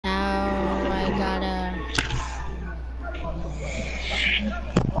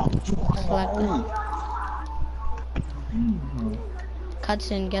collect them.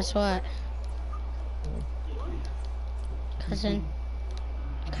 Cousin, guess what? Cousin.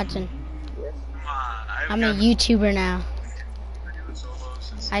 I'm a YouTuber now.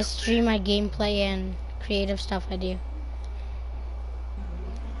 I stream my gameplay and creative stuff I do.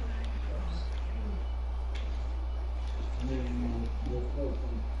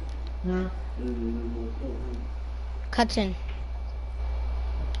 Cousin.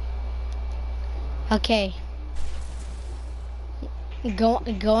 Okay. Go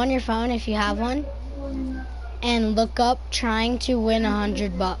on your phone if you have one and look up trying to win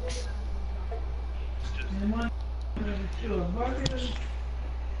 $100.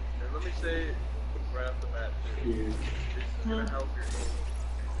 Let me say it right off the bat. This is gonna help your aim.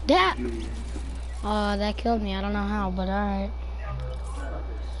 That. Oh, that killed me. I don't know how, but alright.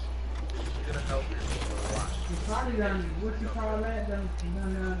 This is gonna help your aim a lot. You probably done, what you call that, done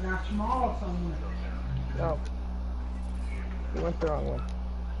got small somewhere. No. You went the wrong way.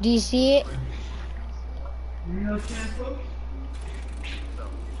 Do you see it? You know shampoo? So,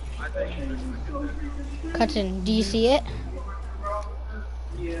 I think this is a good thing. Cousin, do you see it?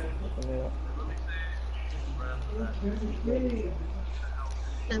 Yeah. Yeah. Let me say it right off the bat.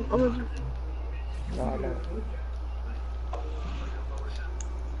 No, I don't.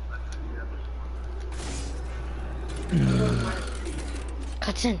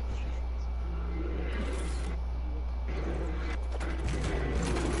 Cousin.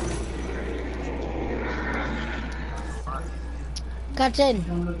 Cousin.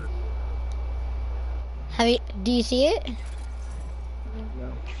 Do you see it?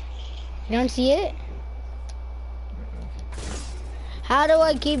 No. You don't see it? How do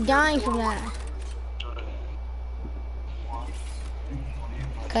I keep dying from that?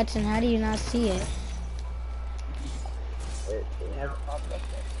 Cousin, how do you not see it? It hasn't popped up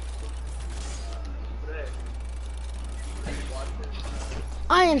yet.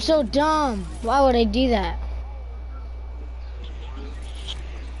 I am so dumb. Why would I do that?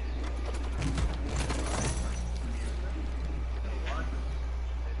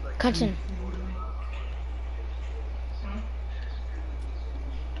 Cousin.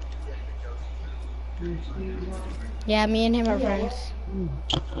 Yeah, me and him are friends.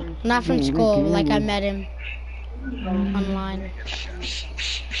 Not from school, like I met him online.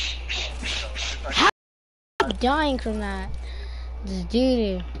 How am I dying from that? This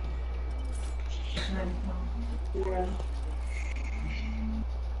doo-doo.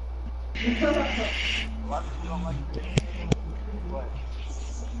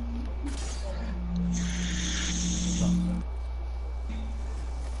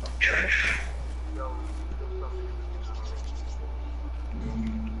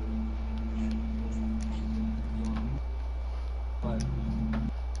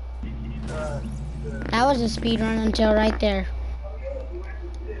 That was a speed run until right there.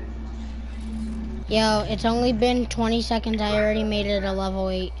 Yo, it's only been 20 seconds. I already made it a level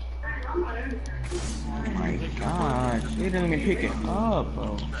 8. Oh my gosh, they didn't even pick it up,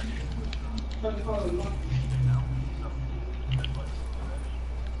 bro.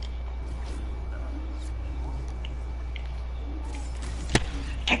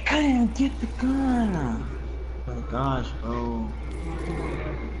 I couldn't get the gun. Oh my gosh, bro.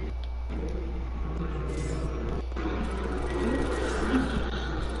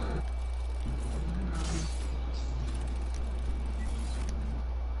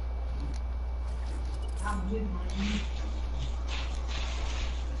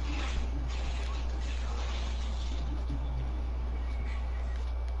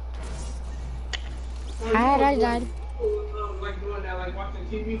 I died. Like doing that, like watching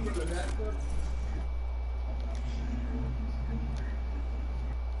TV from the bathtub.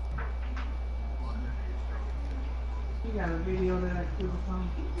 You got a video that I took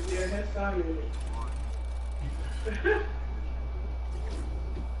from. Yeah, that started it.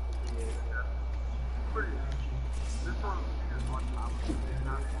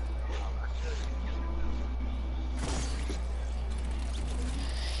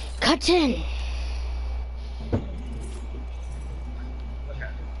 Cousin.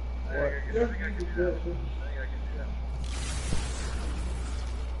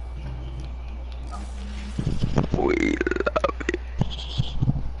 We love it.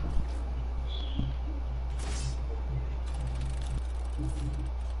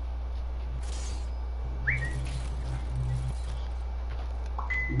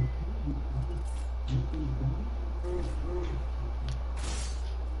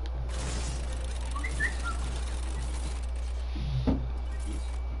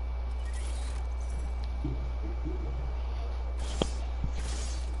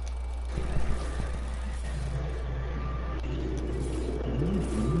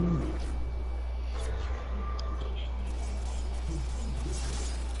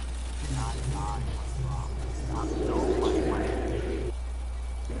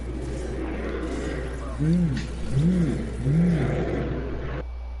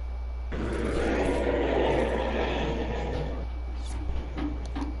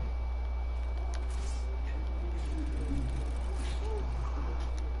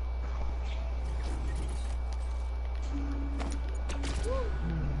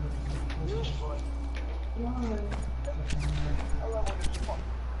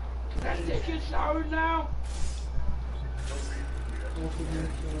 Take your shower now.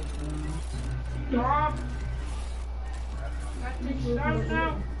 Stop. Take your shower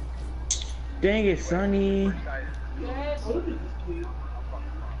now. Dang it, Sonny. Yes.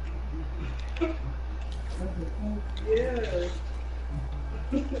 Yeah.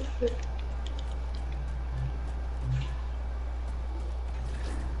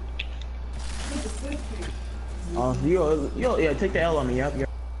 Oh, yeah, take the L on me. Yep.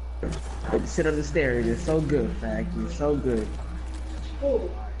 Sit on the stairs. It's so good, Fact. It's so good.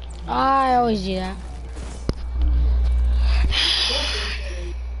 I always do that.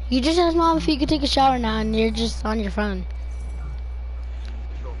 You just asked mom if you could take a shower now, and you're just on your phone.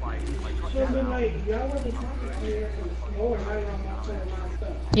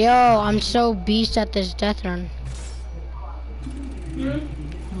 Yo, I'm so beast at this death run.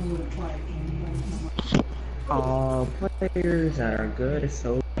 Oh, players that are good is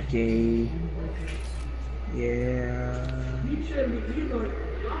so gay. Yeah.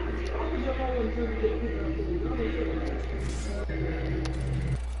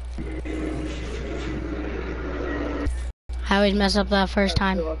 I always mess up that first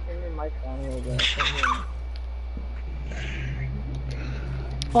time.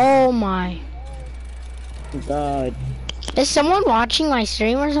 Oh my God. Is someone watching my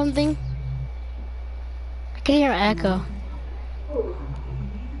stream or something? I can hear an echo.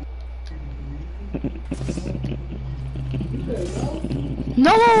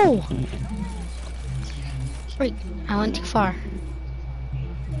 No! Wait, I went too far.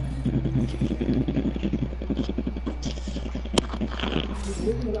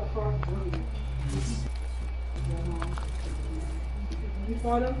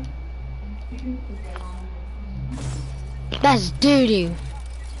 That's doo-doo.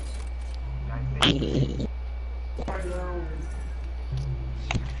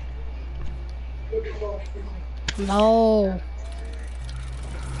 No.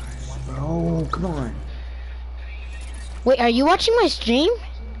 Oh, come on. Wait, are you watching my stream?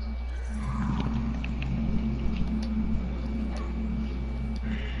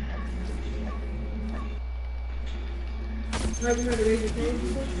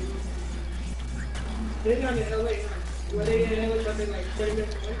 They're not in LA, huh? Were they in LA, but they like 30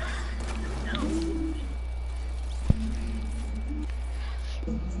 minutes away?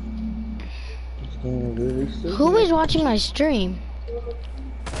 Who is watching my stream?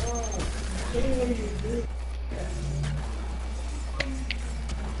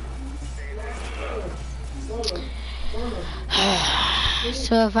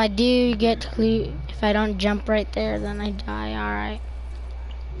 So if I do get to if I don't jump right there, then I die. Alright.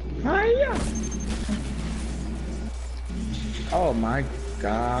 Oh my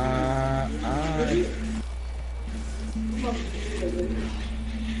God.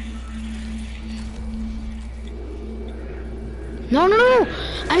 No, no, no!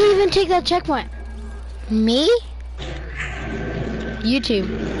 I didn't even take that checkpoint. Me? YouTube.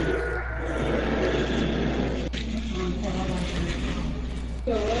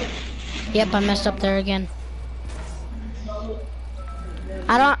 Yep, I messed up there again.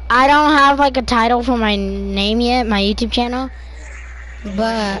 I don't have like a title for my name yet, my YouTube channel.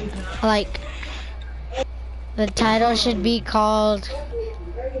 But like the title should be called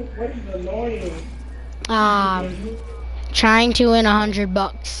trying to win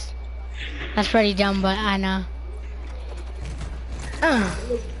 $100. That's pretty dumb, but I know.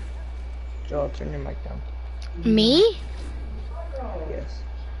 Joel, turn your mic down. Me? Yes.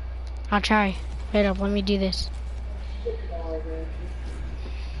 I'll try. Wait up, let me do this.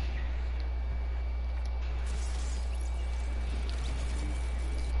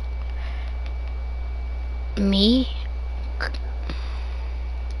 Me?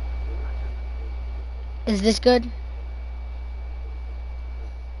 Is this good?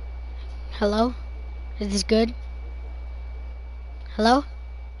 Hello? Is this good? Hello?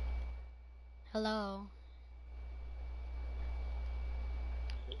 Hello?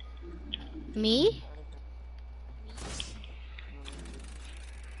 Me?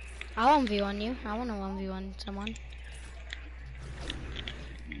 I'll 1v1 you. I wanna 1v1 someone.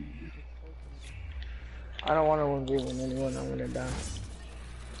 I don't want to 1v1 anyone. I'm gonna die.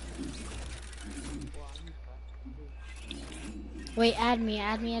 Wait, add me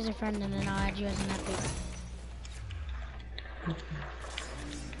as a friend, and then I'll add you as an epic.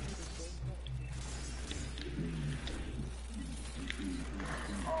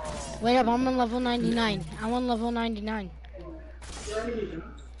 Wait up, I'm on level 99. I'm on level 99.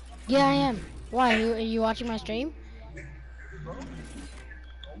 Yeah, I am. Why? Are you watching my stream?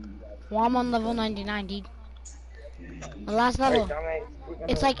 Well, I'm on level 99, dude. The last level.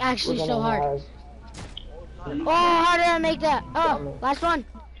 It's like actually so hard. Oh, how did I make that? Oh, last one.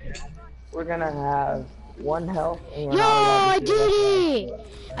 We're gonna have 1 health and we're Yo, not allowed I to did shoot. it!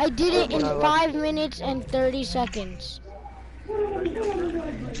 I did it in 5 minutes and 30 seconds.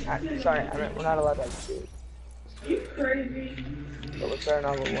 Sorry, I meant we're not allowed to shoot. You crazy. So we're starting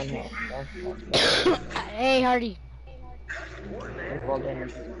off with 1 health. Hey, Hardy. Well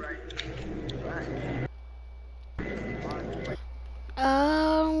done.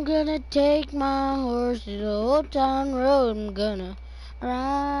 I'm gonna take my horse to the old town road. I'm gonna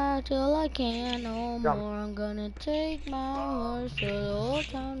ride till I can't no more. I'm gonna take my horse to the old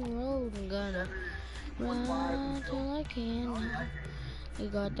town road. I'm gonna ride till I can't. We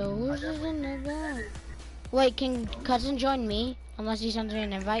got the horses in the back. Wait, can cousin join me? Unless he sends me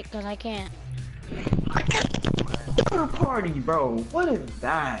an invite, cause I can't. Party, bro. What is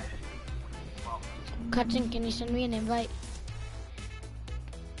that? Cousin, can you send me an invite?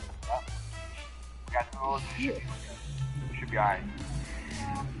 Should be alright.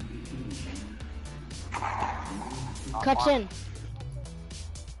 Cousin.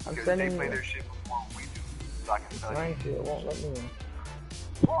 I'm Because sending they play you. their shit before we do, so I can tell you. Trying to, it won't let me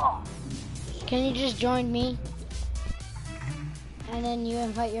in. Can you just join me? And then you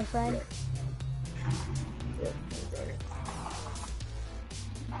invite your friend? Yeah, okay.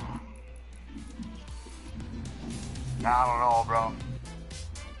 Nah, I don't know, bro.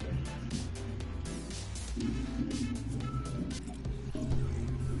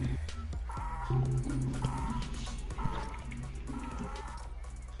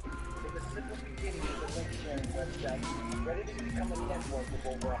 Ready to become a network of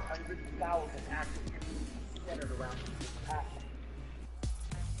over 100,000 active users centered around passion.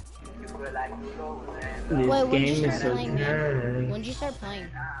 This Wait, when'd you game is start so playing, man? good. When'd you start playing?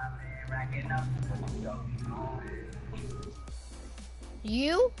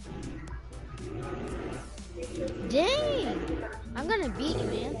 You? Dang! I'm gonna beat you,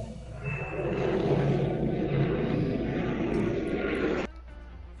 man.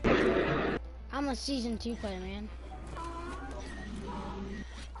 I'm a season 2 player, man.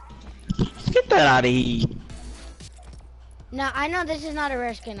 Get that out of here. Now, I know this is not a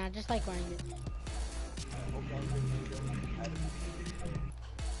rare skin, I just like running it.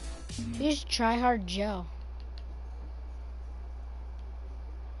 Use Tryhard Gel.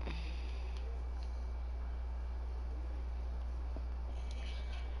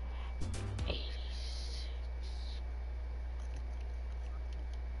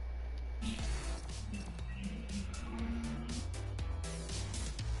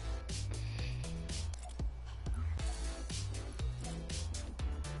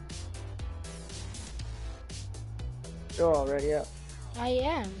 You're already up. I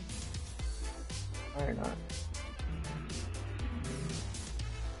am. No, you're not.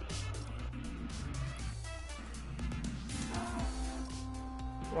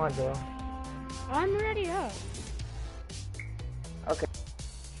 Come on, Joel. I'm already up. Okay.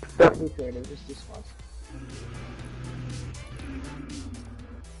 Don't be creative, just do spots.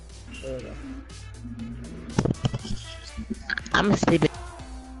 There we go. I'm a stupid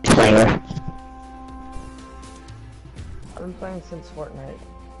player. I've been playing since Fortnite.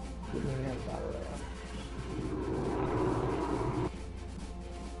 Didn't even have Battle Royale.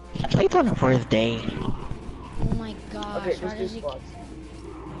 I played on the first day. Oh my gosh, Okay, why just do does he... spots.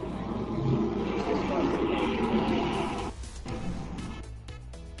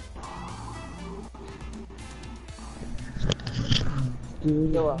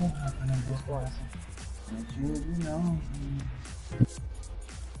 Go up. Just once.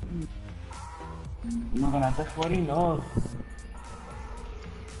 No ganaste 40, no.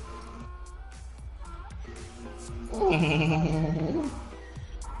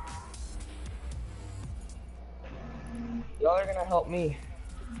 Y'all are gonna help me.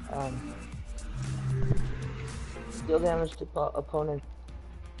 Deal damage to opponent.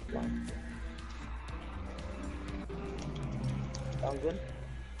 Sound good?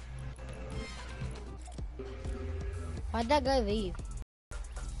 Why'd that guy leave?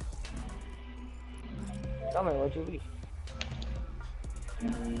 Tell me, what'd you leave?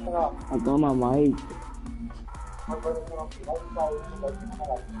 I thought my mic.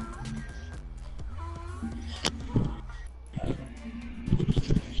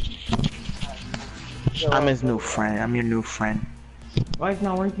 I'm his new friend. I'm your new friend. Why it's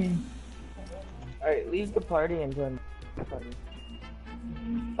not working? Alright, leave the party and join the party.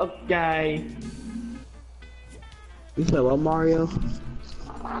 Okay. You said what, Mario?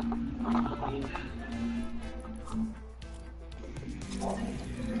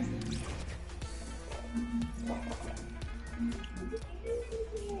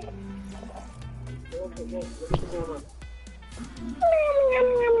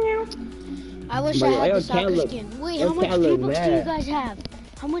 I wish But I had yo, the soccer look- skin. Wait, yo, how much can't look V-Bucks do you mad. guys have?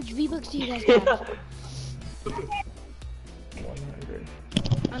 How much V-Bucks do you guys have? 100.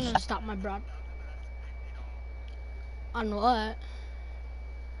 I'm gonna stop my broad. On what?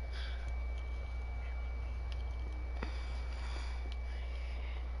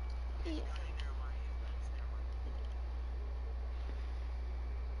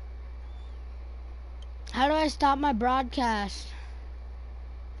 How do I stop my broadcast?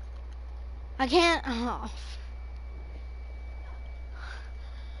 I can't. Oh.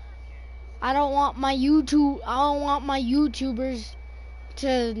 I don't want my YouTubers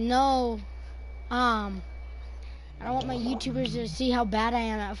to know. I don't want my YouTubers to see how bad I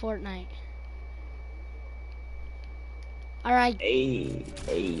am at Fortnite. All right. Hey.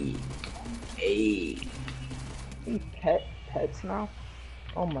 Pets now?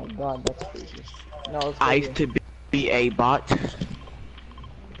 Oh my god, that's crazy. No, let's go I here. used to be a bot.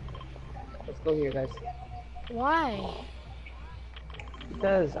 Let's go here, guys. Why?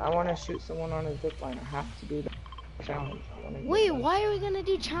 Because I want to shoot someone on a zip line. I have to do the challenge. I wanna get Wait, done. why are we gonna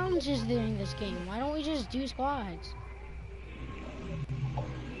do challenges during this game? Why don't we just do squads?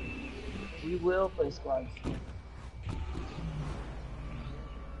 We will play squads.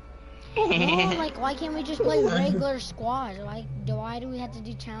 No, like, why can't we just play regular squads? Like, why do we have to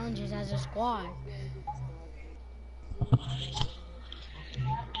do challenges as a squad?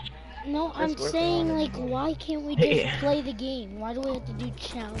 No, I'm working saying, on it. like, why can't we just play the game? Why do we have to do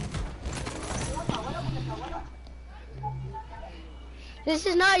challenges? This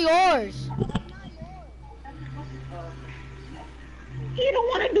is not yours. You don't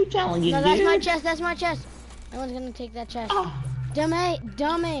want to do challenges, No, that's my dude. chest. That's my chest. No one's gonna take that chest.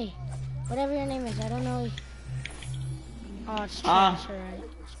 Dummy. Whatever your name is, I don't know. Oh, it's trash, alright.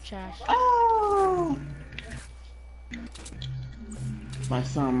 It's trash. Oh. My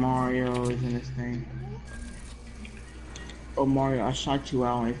son Mario is in this thing. Oh Mario, I shot you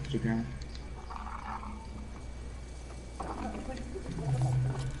out on Instagram.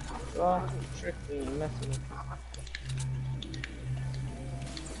 Oh, tricky, messing with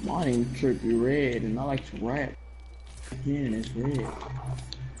My name's Trippy Red, and I like to rap. Again, it's red.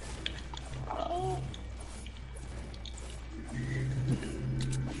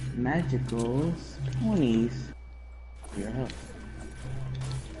 Magicals, 20s. Yeah.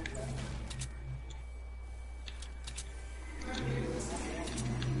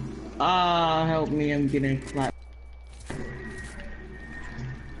 Ah, help me! I'm getting clapped.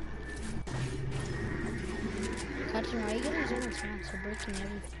 Catching, why are you getting so much smack? So breaking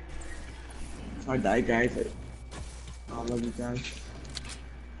everything. I died, guys. I love you guys.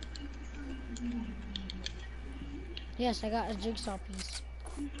 Yes, I got a jigsaw piece.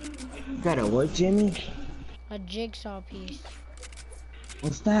 You got a what, Jimmy? A jigsaw piece.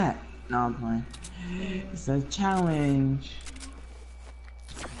 What's that? No, I'm playing. It's a challenge.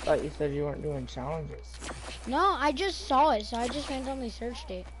 thought you said you weren't doing challenges. No, I just saw it, so I just randomly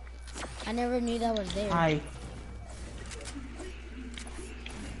searched it. I never knew that was there. Hi.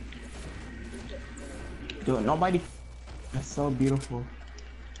 Dude, nobody. That's so beautiful.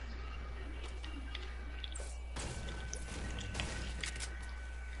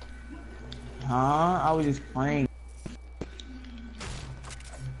 Huh? I was just playing.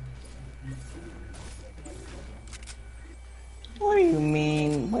 What do you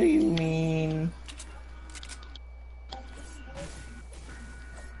mean? What do you mean?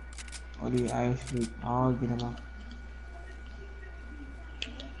 What are you actually talking about?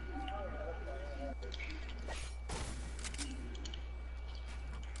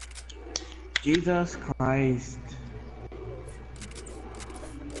 Jesus Christ.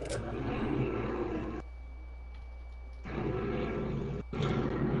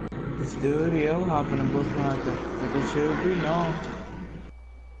 The studio hopping a book like it should be, no.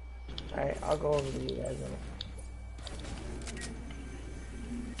 Alright, I'll go over to you guys in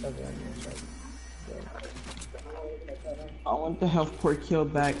a okay, I'm gonna start. I want the health port kill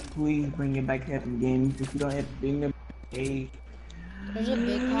back. Please bring it back to Epic Games. If you don't have to bring them, hey. There's a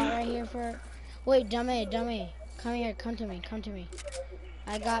big pot right here for. Wait, dummy. Come here, come to me, come to me.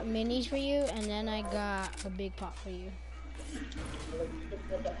 I got minis for you, and then I got a big pot for you.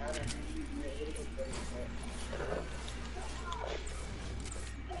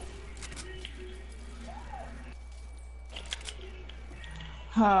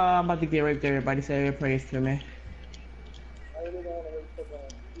 I'm about to get right there. Everybody say your praise to me. I really don't want to wait so long.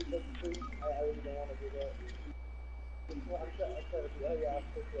 He looks free. I really don't want to do that. Well, I'm trying to be, oh yeah, I'll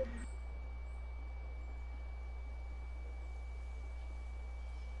take it.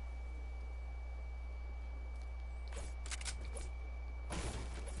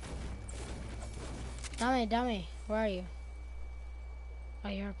 Dummy, where are you? Oh,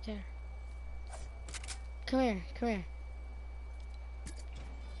 you're up there. Come here, come here.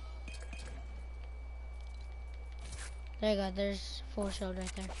 There you go, there's full shield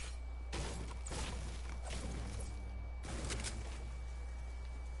right there.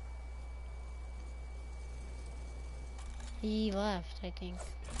 He left, I think.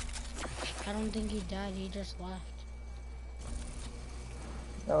 I don't think he died, he just left.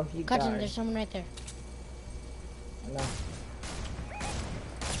 No, he Cutting, died. there's someone right there. No,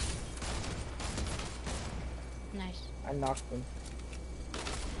 Nice. I knocked him.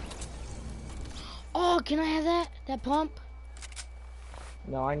 Oh, can I have that? That pump?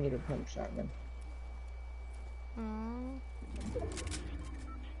 No, I need a pump shotgun.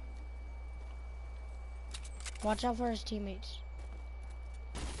 Watch out for his teammates.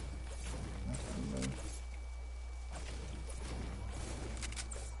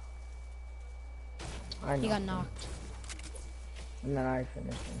 He got knocked. And then I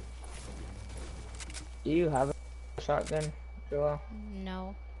finished him. Do you have a shotgun, Joel?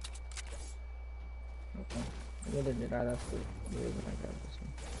 No. Okay. Neither did I. That's the reason I grabbed this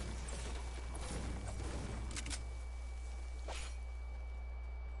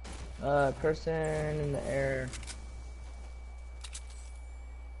one. Person in the air.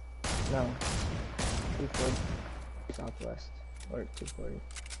 No. 240. Southwest. Or 240.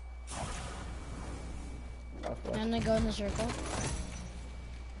 Southwest. I'm gonna go in the circle.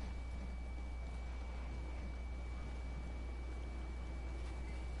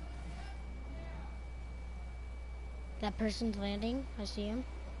 That person's landing. I see him.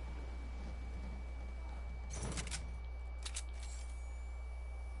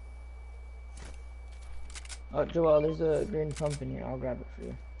 Oh, Joel, there's a green pump in here. I'll grab it for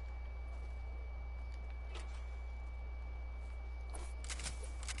you.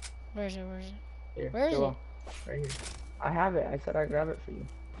 Where is it? Where is it? Here, Where is Joel. Right here. I have it. I said I'd grab it for you.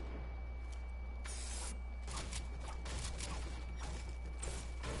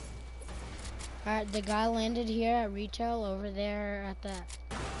 Alright, the guy landed here at retail over there at that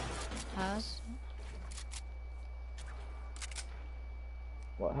house.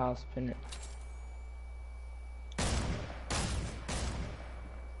 What house? Pin it.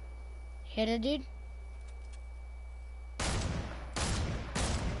 Hit it, dude.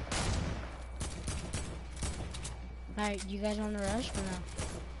 Alright, you guys want to rush or no?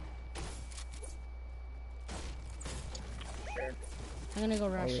 Sure. I'm gonna go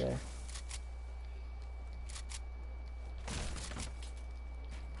rush. Over there.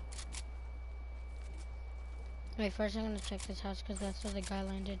 Wait, first I'm gonna check this house because that's where the guy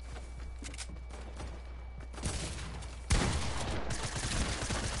landed.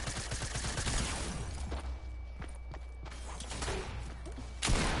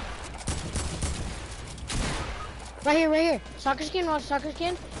 Right here. Soccer skin, watch soccer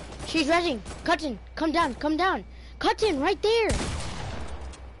skin. She's rezzing. Cutting, come down. Cutting, right there.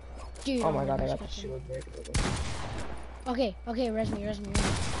 Dude, Oh my god, I got the Cutting. shield break. Okay, res me.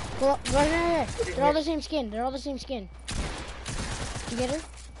 Go, right here. They're all the same skin. You get her?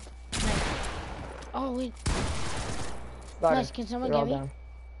 Nice. Oh, wait. Got Nice, her. can someone They're all get me? down.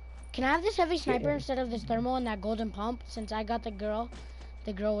 Can I have this heavy sniper him. instead of this thermal and that golden pump? Since I got the girl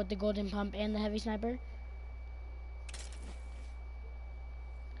with the golden pump and the heavy sniper.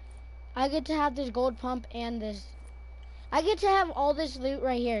 I get to have this gold pump and this. I get to have all this loot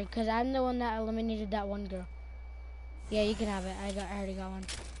right here because I'm the one that eliminated that one girl. Yeah, you can have it. I already got one.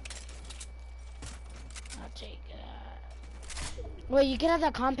 I'll take that. Wait, you can have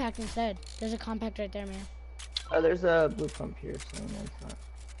that compact instead. There's a compact right there, man. Oh, there's a blue pump here, so no, it's not.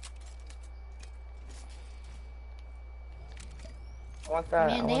 I want that.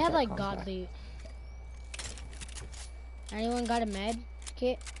 Man, I they want have that like compact. god loot. Anyone got a med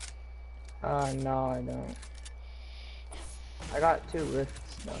kit? No, I don't. I got 2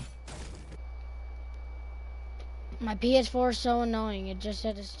 rifts though. My PS4 is so annoying. It just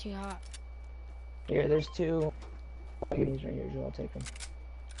said it's too hot. Here, there's 2 minis right here, Joel. I'll take them.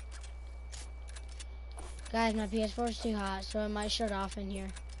 Guys, my PS4 is too hot, so it might shut off in here.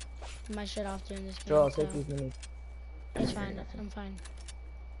 It might shut off during this game. Joel, So take these minis. it's fine. I'm fine.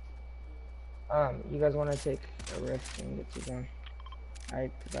 You guys want to take a rift and get you done?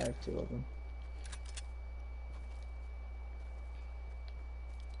 Cause I have 2 of them.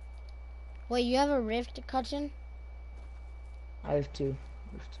 Wait, you have a rift, Cutchin? I have 2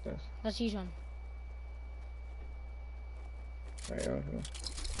 rifts, guys. Let's use one. Right over here.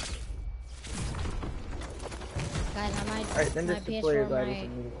 Guys, I might. Alright, then my just deploy your PS4 gliders might.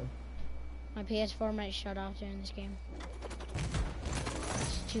 immediately. My PS4 might shut off during this game.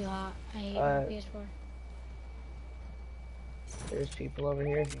 It's too hot. I hate my PS4. There's people over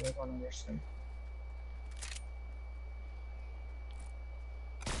here if you guys want to rush them.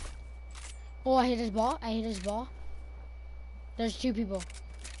 Oh, I hit his ball. I hit his ball. There's 2 people.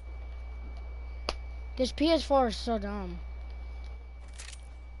 This PS4 is so dumb.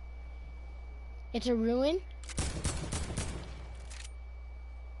 It's a ruin.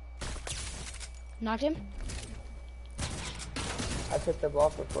 Knocked him. I took the ball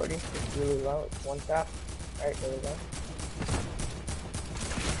for 40. It's really low. It's 1 tap. Alright, there we go.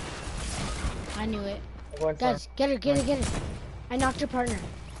 I knew it. I'm going Guys, get it, get it, get it. I knocked your partner.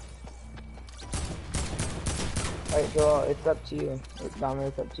 Alright, Joel, it's up to you. Dominic,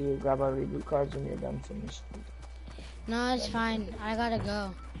 it's up to you. Grab our reboot cards when you're done finished. No, it's fine. I gotta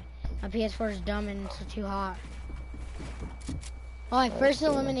go. My PS4 is dumb and it's too hot. Oh, I first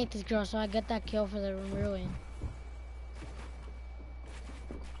eliminate this girl so I get that kill for the ruin.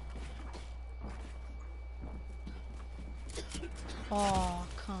 Oh,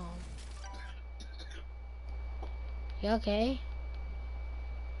 come. You okay?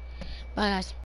 Bye, guys.